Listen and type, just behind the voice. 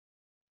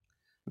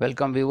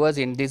Welcome viewers,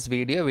 in this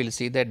video we will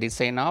see the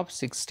design of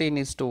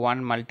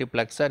 16:1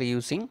 multiplexer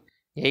using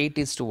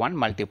 8:1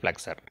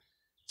 multiplexer.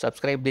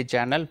 Subscribe the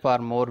channel for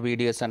more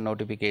videos and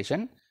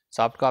notification.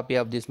 Soft copy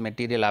of this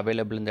material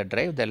available in the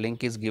drive. The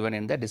link is given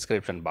in the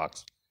description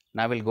box.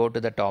 Now we'll go to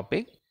the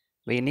topic.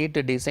 We need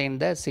to design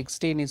the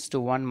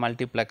 16:1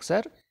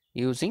 multiplexer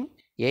using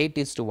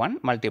 8:1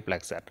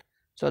 multiplexer.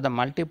 So the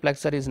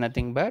multiplexer is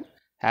nothing but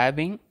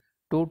having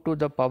 2 to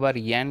the power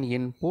n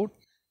input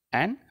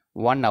and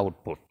 1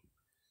 output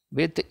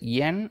with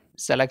n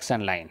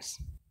selection lines.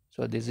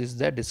 So this is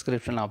the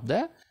description of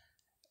the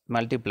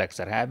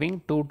multiplexer, having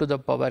 2 to the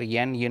power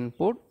n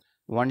input,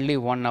 only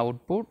one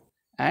output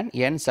and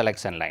n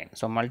selection line.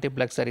 So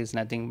multiplexer is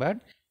nothing but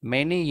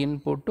many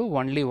input to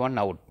only one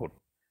output,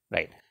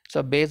 right?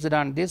 So based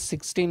on this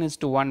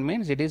 16:1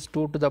 means it is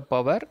 2 to the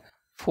power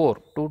 4,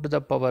 2 to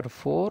the power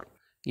 4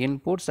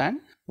 inputs and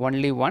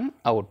only one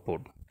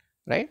output,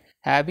 right?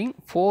 Having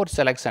 4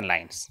 selection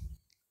lines.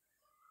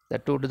 The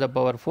 2 to the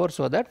power 4,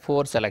 so that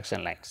 4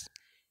 selection lines.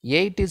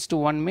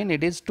 8:1 mean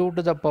it is 2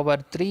 to the power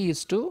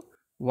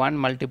 3:1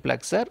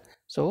 multiplexer.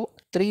 So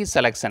 3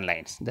 selection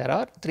lines. There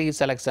are 3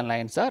 selection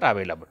lines are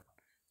available,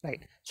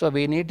 right? So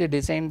we need to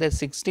design the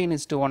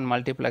 16:1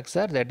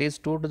 multiplexer, that is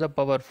 2 to the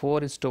power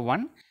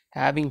 4:1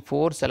 having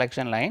 4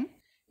 selection line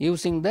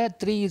using the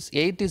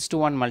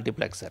 8:1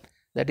 multiplexer,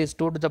 that is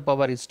 2 to the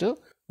power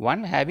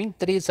 1 having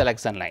 3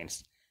 selection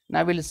lines.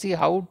 Now we will see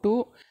how to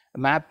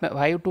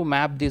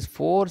map these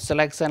 4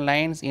 selection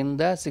lines in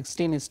the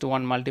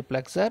 16:1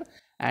 multiplexer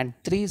and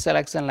 3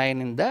 selection line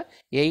in the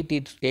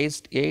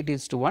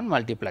 8:1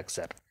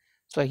 multiplexer.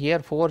 So here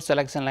 4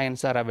 selection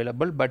lines are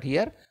available, but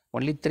here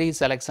only 3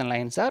 selection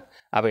lines are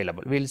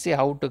available. We will see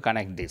how to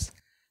connect this.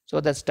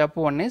 So the step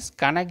 1 is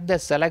connect the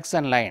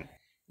selection line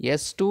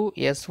S2,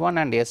 S1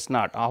 and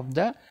S0 of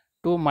the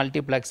 2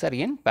 multiplexer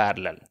in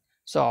parallel.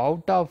 So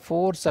out of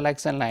 4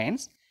 selection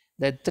lines,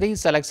 the 3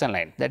 selection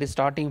line, that is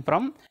starting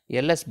from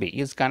LSB,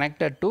 is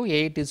connected to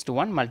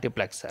 8:1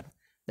 multiplexer.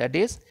 That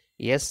is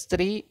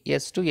S3,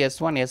 S2,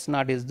 S1,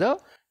 S0 is the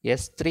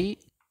S3,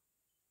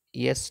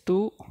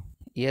 S2,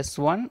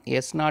 S1,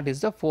 S0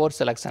 is the 4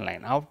 selection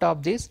line. Out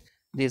of this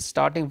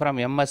starting from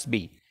MSB,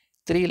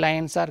 3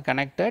 lines are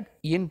connected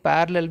in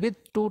parallel with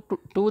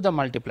 2 the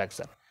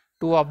multiplexer,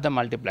 2 of the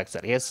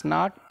multiplexer,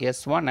 S0,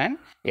 S1 and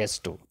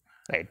S2,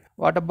 right?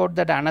 What about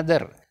that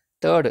another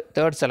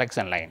third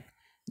selection line?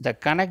 The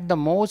connect the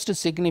most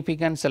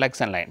significant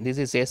selection line. This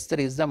is S3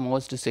 is the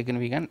most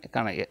significant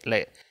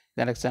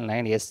selection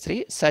line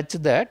S3, such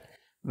that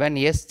when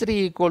S3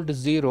 equal to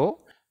 0,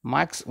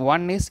 max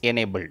 1 is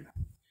enabled.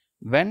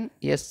 When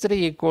S3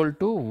 equal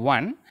to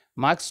 1,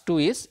 max 2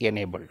 is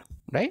enabled,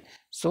 right?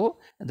 So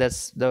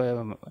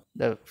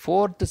the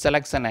fourth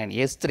selection line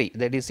S3,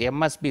 that is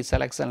MSB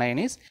selection line,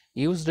 is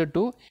used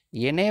to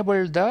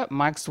enable the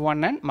max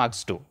 1 and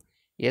max 2.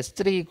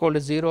 S3 equal to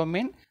 0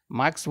 mean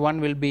max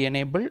 1 will be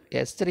enabled,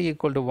 S3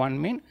 equal to 1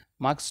 mean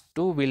max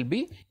 2 will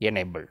be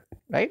enabled,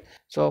 right?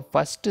 So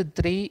first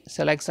 3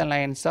 selection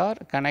lines are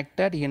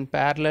connected in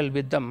parallel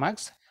with the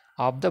max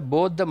of the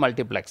both the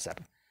multiplexer.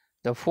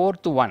 The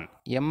fourth one,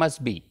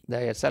 MSB,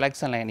 the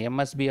selection line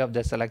MSB of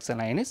the selection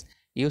line is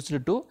used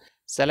to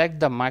select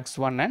the max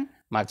 1 and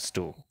max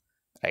 2,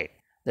 right?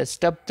 The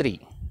step 3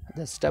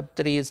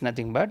 is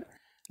nothing but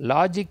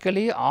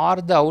logically OR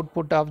the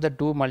output of the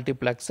 2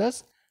 multiplexers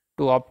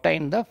to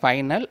obtain the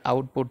final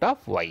output of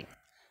Y.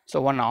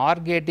 So one OR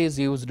gate is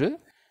used.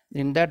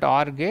 In that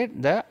OR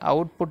gate, the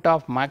output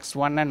of max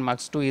 1 and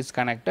max 2 is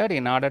connected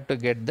in order to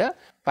get the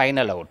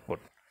final output,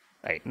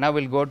 right? Now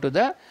we'll go to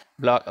the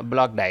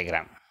block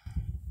diagram.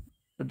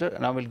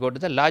 Now we'll go to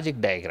the logic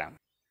diagram.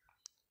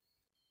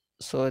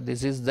 So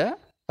this is the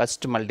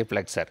first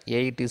multiplexer,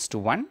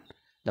 8:1,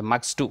 the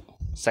max 2,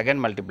 second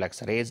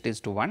multiplexer,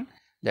 8:1,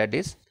 that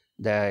is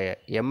the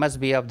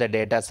MSB of the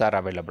data are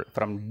available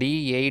from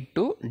D8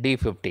 to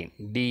D15,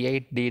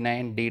 D8,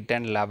 D9,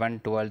 D10, 11,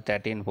 12,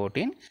 13,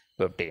 14,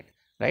 15,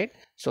 right?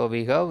 So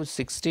we have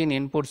 16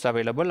 inputs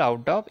available.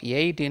 Out of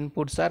 8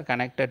 inputs are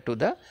connected to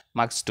the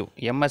max 2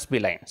 MSB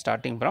line,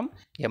 starting from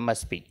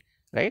MSB,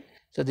 right?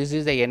 So this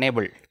is the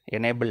enable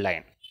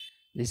line.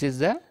 This is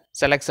the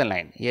selection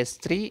line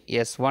S3,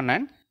 S1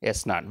 and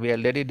S0. We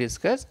already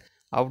discussed.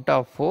 Out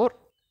of 4,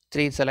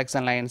 3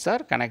 selection lines are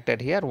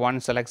connected here, 1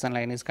 selection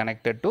line is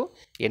connected to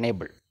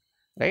enable,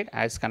 right,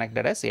 as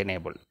connected as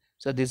enable.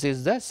 So this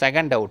is the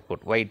second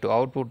output, Y2,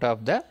 output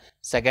of the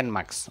second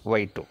max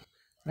Y2,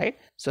 right?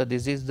 So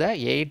this is the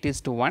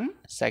 8:1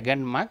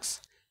 second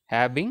max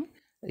having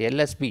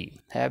LSB,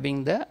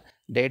 having the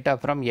data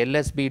from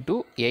LSB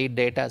to 8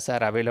 data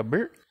are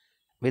available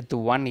with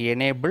 1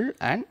 enable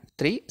and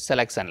 3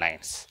 selection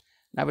lines.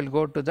 Now we'll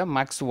go to the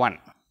max 1,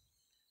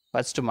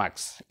 first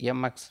max,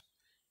 MX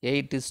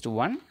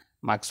 8:1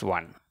 max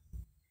 1.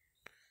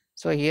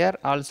 So here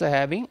also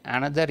having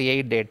another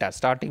 8 data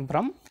starting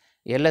from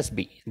LSB,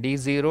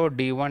 D0,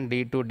 D1,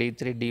 D2,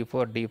 D3,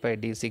 D4, D5,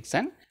 D6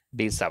 and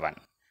D7.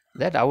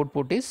 That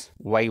output is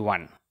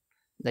Y1.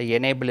 The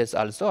enable is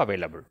also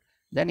available.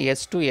 then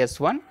S2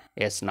 S1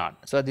 S0.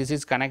 So this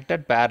is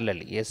connected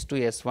parallelly.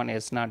 S2 S1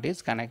 S0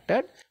 is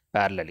connected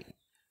parallelly.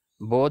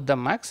 Both the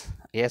mux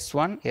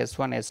S1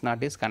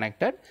 S0 is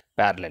connected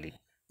parallelly,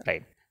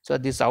 right? So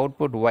this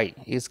output Y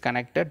is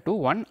connected to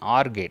one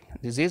OR gate.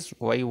 This is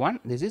Y1,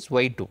 this is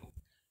Y2.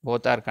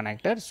 Both are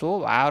connected.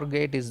 So OR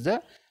gate is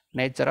the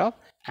nature of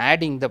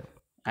adding the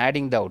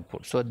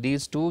output. So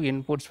these two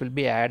inputs will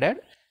be added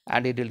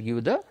and it will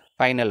give the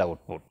final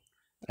output,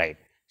 right?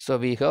 So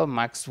we have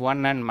mux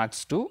 1 and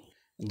mux 2.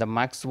 The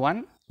mux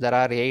 1, there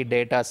are 8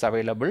 data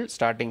available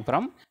starting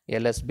from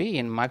LSB.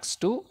 In mux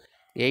 2,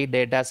 8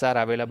 data are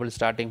available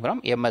starting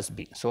from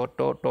MSB. So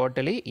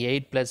totally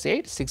 8 plus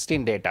 8,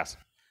 16 data,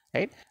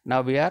 right?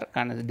 Now we are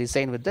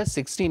designed with the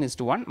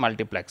 16:1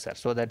 multiplexer.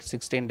 So that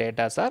 16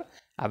 data are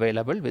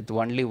available with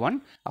only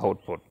one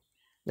output.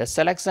 The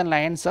selection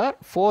lines are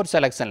 4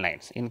 selection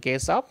lines. In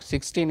case of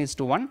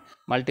 16:1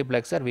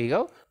 multiplexer, we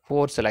have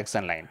 4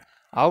 selection lines.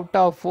 Out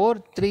of 4,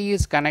 3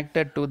 is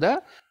connected to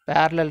the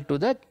parallel to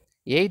the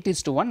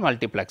 8:1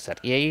 multiplexer.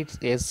 8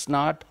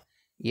 S0,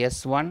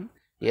 S1,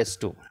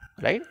 S2,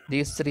 right?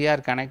 These 3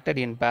 are connected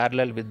in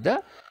parallel with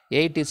the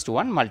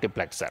 8:1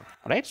 multiplexer,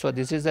 right? So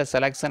this is the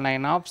selection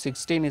line of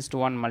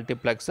 16:1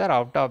 multiplexer,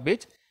 out of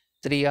which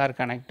 3 are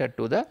connected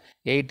to the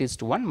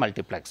 8:1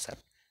 multiplexer,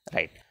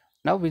 right?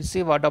 Now we'll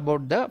see what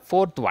about the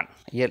fourth one,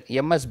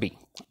 MSB,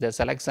 the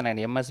selection line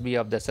MSB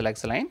of the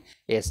selection line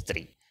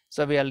S3.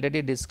 So we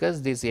already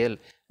discussed this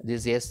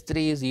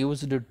S3 is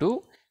used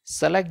to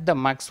select the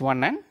mux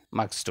 1 and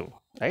mux 2,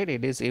 right?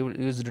 It is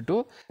used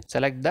to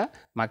select the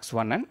mux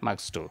 1 and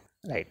mux 2,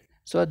 right?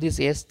 So this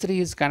S3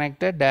 is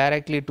connected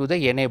directly to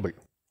the enable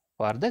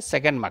for the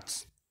second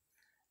mux,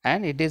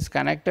 and it is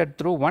connected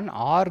through one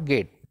OR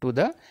gate to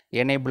the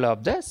enable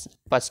of the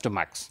first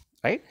mux,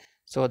 right?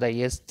 So the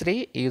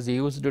S3 is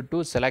used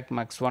to select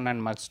mux 1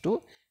 and mux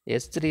 2.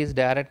 S3 is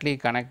directly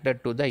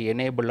connected to the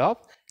enable of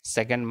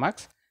second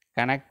mux,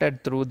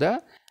 connected through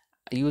the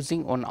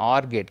using one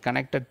OR gate,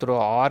 connected through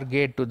OR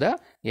gate to the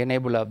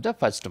enable of the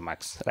first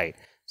mux, right?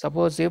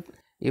 Suppose if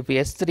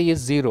S3 is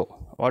 0,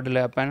 what will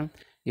happen?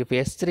 If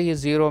S3 is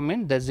 0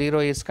 means the 0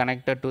 is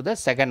connected to the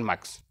second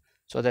mux.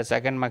 So the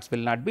second mux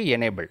will not be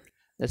enabled.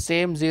 The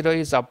same 0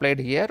 is applied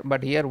here,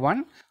 but here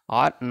one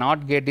or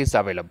NOT gate is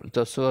available.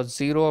 So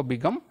 0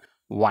 become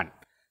 1.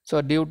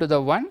 So due to the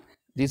 1,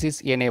 this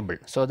is enabled.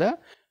 So the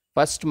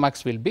first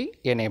mux will be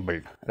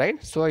enabled,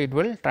 right? So it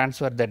will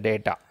transfer the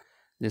data.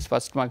 This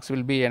first mux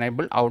will be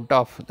enabled. Out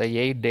of the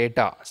 8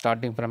 data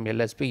starting from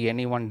LSP,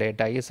 any one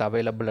data is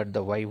available at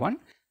the Y1,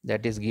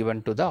 that is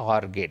given to the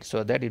OR gate,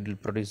 so that it will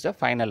produce the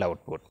final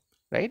output,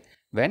 right?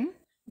 When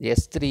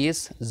S3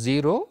 is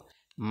 0,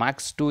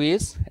 mux 2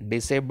 is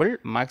disabled,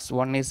 mux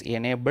 1 is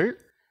enabled,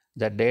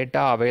 the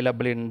data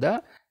available in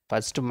the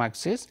first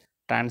mux is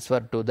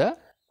transferred to the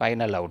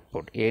final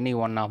output. Any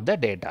one of the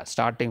data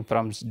starting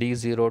from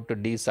D0 to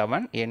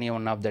D7, any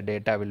one of the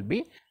data will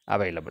be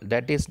available.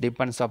 That is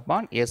depends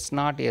upon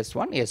S0,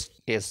 S1,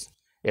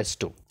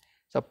 S2.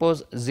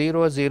 Suppose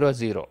 0, 0,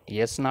 0,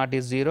 S0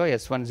 is 0,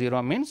 S1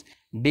 0 means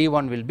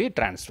D1 will be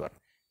transferred.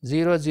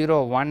 0,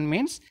 0, 1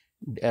 means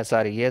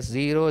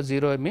S0,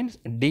 0 means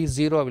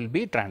D0 will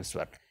be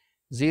transferred.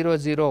 0,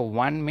 0,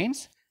 1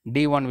 means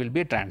D1 will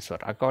be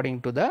transferred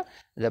according to the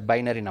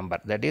binary number.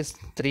 That is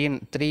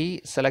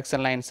three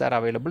selection lines are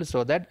available,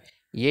 so that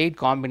 8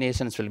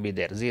 combinations will be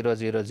there. 0,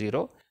 0,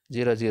 0,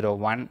 0, 0,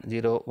 1,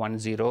 0, 1,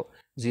 0,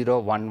 0,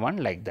 1, 1,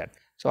 like that.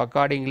 So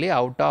accordingly,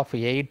 out of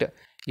 8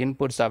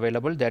 inputs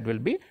available, that will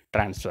be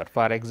transferred.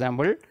 For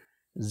example,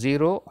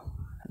 0,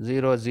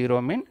 0,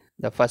 0 means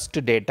the first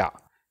data,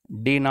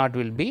 D0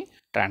 will be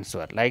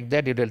transferred. Like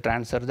that, it will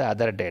transfer the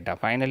other data.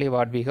 Finally,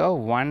 what we have,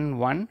 1,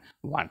 1,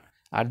 1.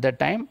 At the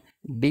time,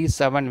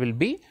 D7 will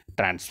be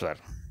transferred,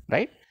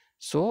 right?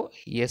 So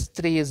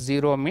S3 is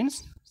 0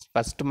 means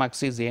first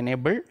mux is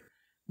enabled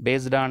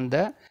based on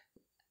the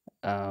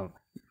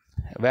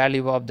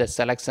value of the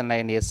selection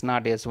line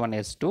S0, S1,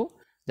 S2.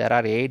 There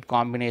are 8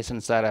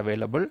 combinations are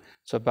available.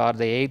 So for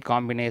the 8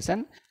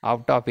 combination,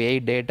 out of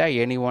 8 data,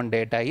 any one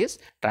data is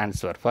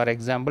transferred. For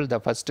example, the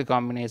first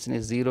combination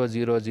is 0,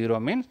 0, 0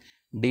 means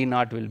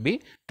D0 will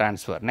be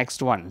transferred.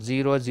 Next one,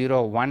 0,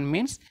 0, 1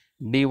 means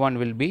D1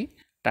 will be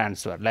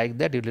transferred. Like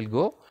that, it will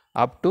go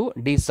up to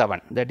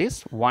D7, that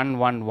is 1,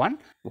 1, 1,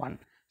 1.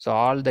 So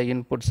all the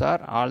inputs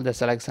are, all the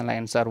selection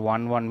lines are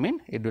 1, 1 mean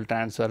it will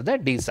transfer the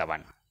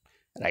D7,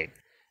 right?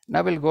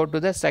 Now we'll go to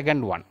the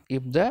second one.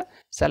 If the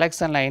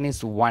selection line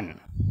is 1,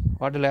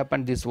 what will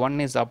happen? This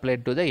 1 is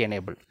applied to the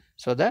enable.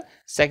 So the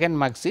second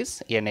mux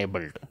is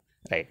enabled,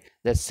 right?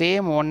 The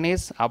same 1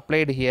 is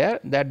applied here,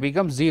 that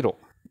becomes 0.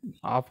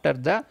 After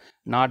the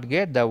NOT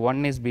gate, the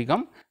 1 is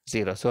become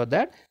 0. So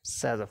that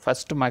the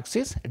first mux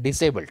is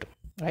disabled,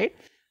 right?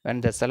 When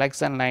the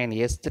selection line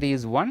S3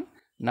 is 1,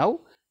 now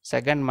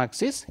second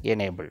mux is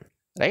enabled,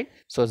 right?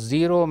 So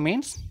 0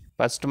 means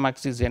first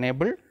mux is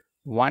enabled,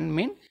 1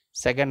 means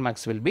second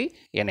mux will be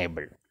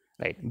enabled,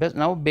 right? But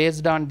now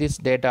based on this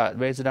data,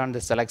 based on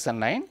the selection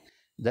line,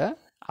 the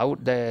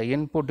the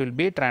input will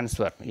be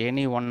transferred.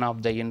 Any one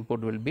of the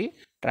input will be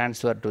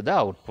transferred to the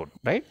output,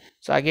 right?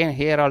 So again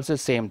here also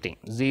same thing,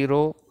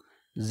 0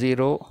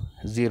 0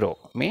 0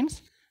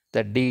 means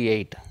the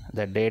D8,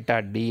 the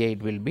data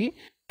D8 will be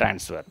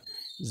transferred.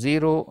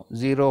 0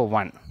 0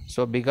 1,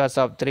 so because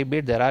of 3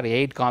 bit there are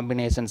 8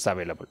 combinations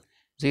available.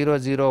 0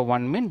 0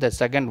 1 means the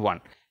second one,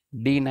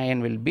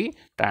 D9 will be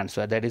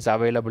transferred, that is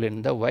available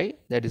in the Y,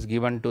 that is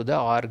given to the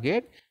OR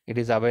gate, it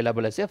is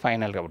available as a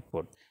final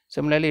output.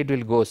 Similarly it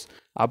will goes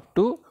up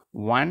to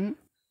 1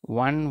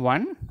 1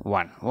 1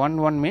 1.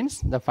 1 1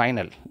 means the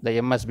final, the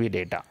MSB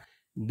data,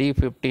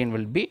 D15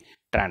 will be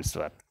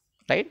transferred,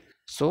 right?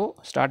 So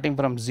starting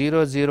from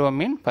 0 0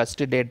 means first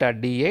data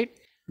D8,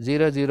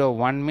 0 0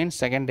 1 means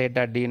second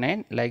data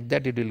D9, like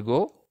that it will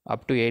go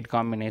up to 8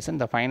 combination.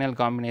 The final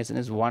combination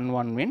is 1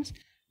 1 means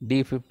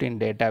D15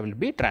 data will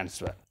be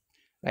transferred,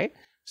 right?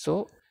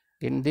 So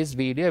in this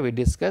video we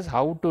discuss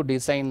how to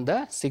design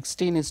the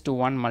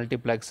 16:1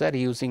 multiplexer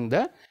using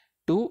the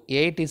 2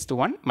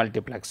 8:1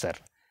 multiplexer,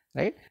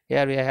 right?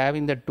 Here we are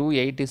having the 2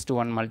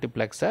 8:1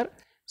 multiplexer.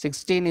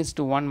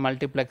 16:1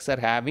 multiplexer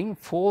having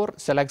 4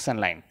 selection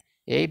line,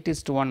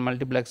 8:1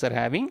 multiplexer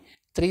having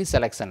 3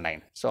 selection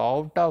line. So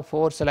out of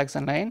 4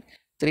 selection line,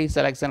 3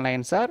 selection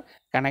lines are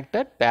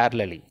connected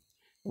parallelly.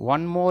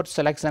 One more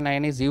selection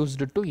line is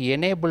used to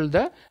enable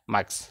the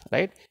mux,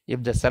 right?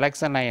 If the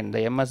selection line,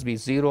 the MSB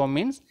 0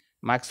 means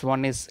mux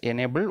 1 is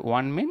enabled,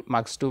 1 means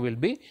mux 2 will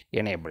be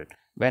enabled.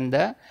 When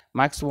the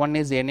mux 1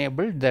 is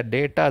enabled, the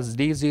data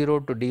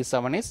D0 to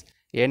D7 is,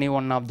 any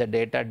one of the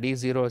data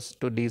D0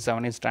 to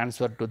D7 is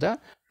transferred to the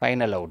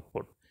final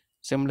output.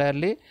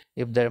 Similarly,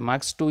 if the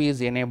mux 2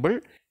 is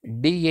enabled,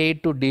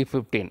 D8 to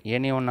D15,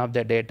 any one of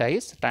the data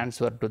is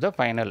transferred to the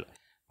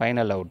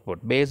final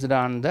output based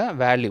on the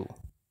value,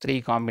 3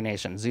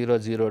 combinations, 0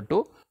 0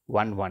 to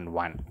 1 1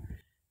 1.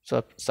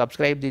 So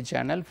subscribe the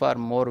channel for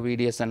more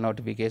videos and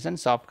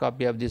notifications. Soft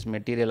copy of this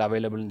material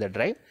available in the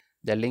drive.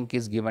 The link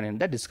is given in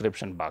the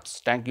description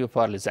box. Thank you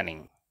for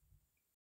listening.